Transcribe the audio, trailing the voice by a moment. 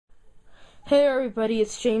Hey everybody,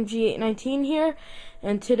 it's JamesG819 here,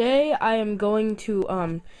 and today I am going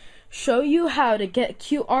to show you how to get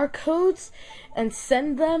QR codes and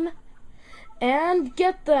send them and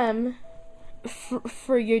get them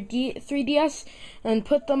for your 3DS and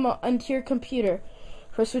put them onto your computer.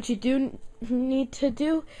 First, what you do need to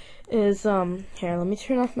do is here, let me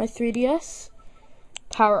turn off my 3DS,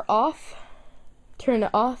 power off, turn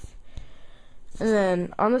it off, and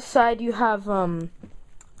then on the side you have an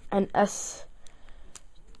SD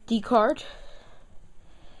card.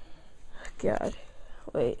 God,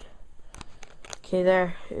 wait. Okay,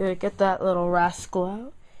 there. Get that little rascal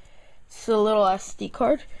out. It's a little SD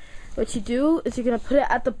card. What you do is you're gonna put it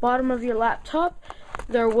at the bottom of your laptop.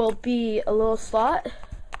 There will be a little slot,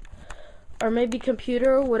 or maybe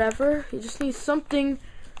computer or whatever. You just need something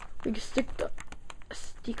you can stick the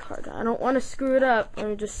SD card. I don't want to screw it up. Let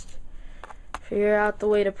me just figure out the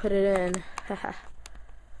way to put it in.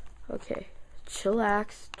 Okay,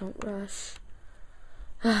 chillax, don't rush.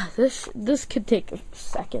 This could take a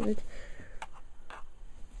second.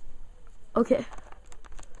 Okay,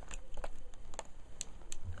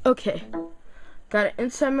 got it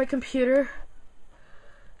inside my computer.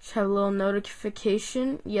 Just have a little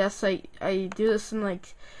notification. Yes, I do this in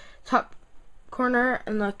like top corner,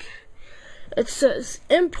 and look, it says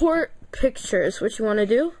import pictures. What you want to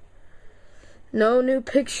do? No new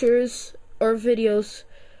pictures or videos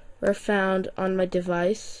were found on my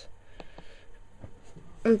device.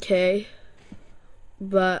 Okay,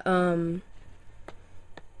 but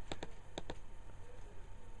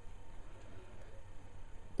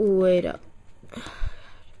wait up.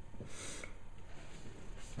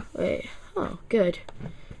 Wait. Oh, good. I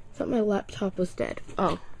thought my laptop was dead.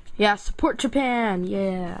 Oh, yeah. Support Japan.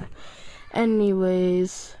 Yeah.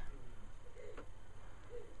 Anyways.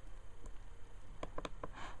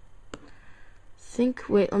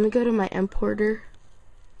 Wait, let me go to my importer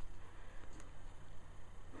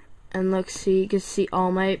and look, see, you can see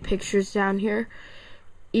all my pictures down here,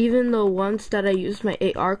 even the ones that I used my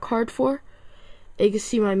AR card for. You can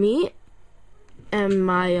see my me and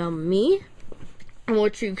my me. And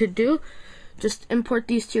what you could do, just import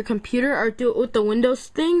these to your computer or do it with the Windows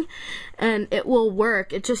thing and it will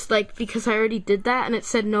work. It's just like, because I already did that and it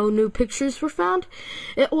said no new pictures were found,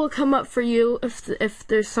 it will come up for you if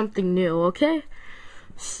there's something new, okay?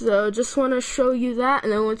 So just want to show you that,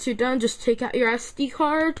 and then once you're done, just take out your SD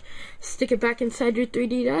card, stick it back inside your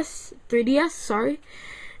 3DS, sorry,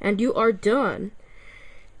 and you are done.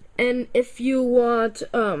 And if you want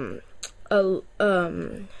my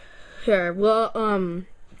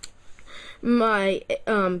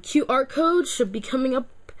QR code should be coming up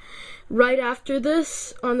right after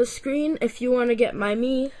this on the screen if you want to get my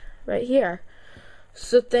me right here.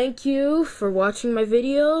 So thank you for watching my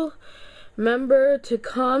video. Remember to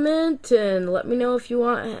comment and let me know if you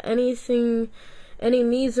want anything, any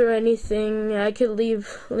Miis or anything. I could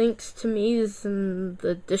leave links to Miis in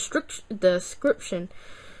the description.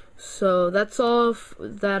 So that's all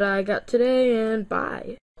that I got today, and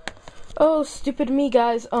bye. Oh, stupid me,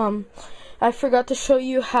 guys. I forgot to show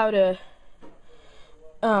you how to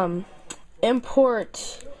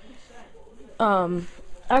import,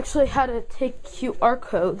 actually how to take QR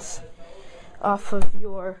codes off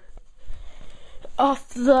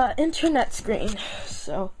the internet screen.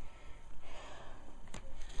 So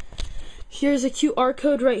here's a QR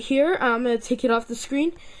code right here. I'm gonna take it off the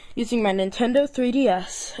screen using my Nintendo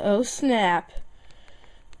 3DS. Oh snap.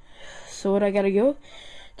 So what I gotta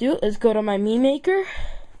do is go to my Mii Maker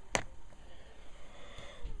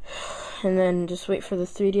and then just wait for the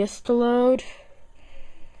 3DS to load.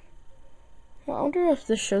 I wonder if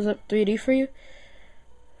this shows up 3D for you.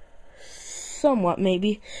 Somewhat,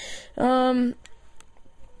 maybe.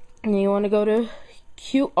 And you want to go to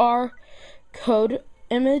QR code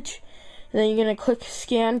image, and then you're going to click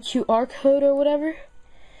scan QR code or whatever,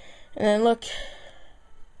 and then look,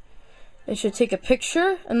 it should take a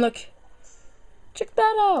picture, and look, check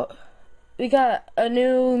that out, we got a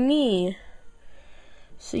new me.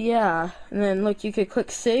 So yeah, and then look, you could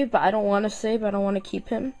click save, but I don't want to save, I don't want to keep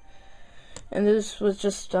him. And this was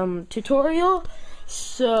just tutorial.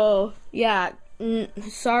 So yeah,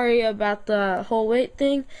 sorry about the whole wait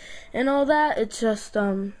thing and all that. It's just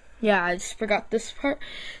yeah, I just forgot this part.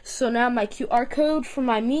 So now my QR code for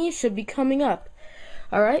my me should be coming up.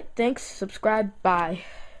 Alright, thanks, subscribe, bye.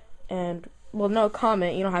 And well, no,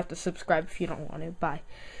 comment, you don't have to subscribe if you don't want to. Bye.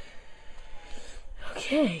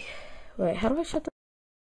 Okay, wait, how do I shut the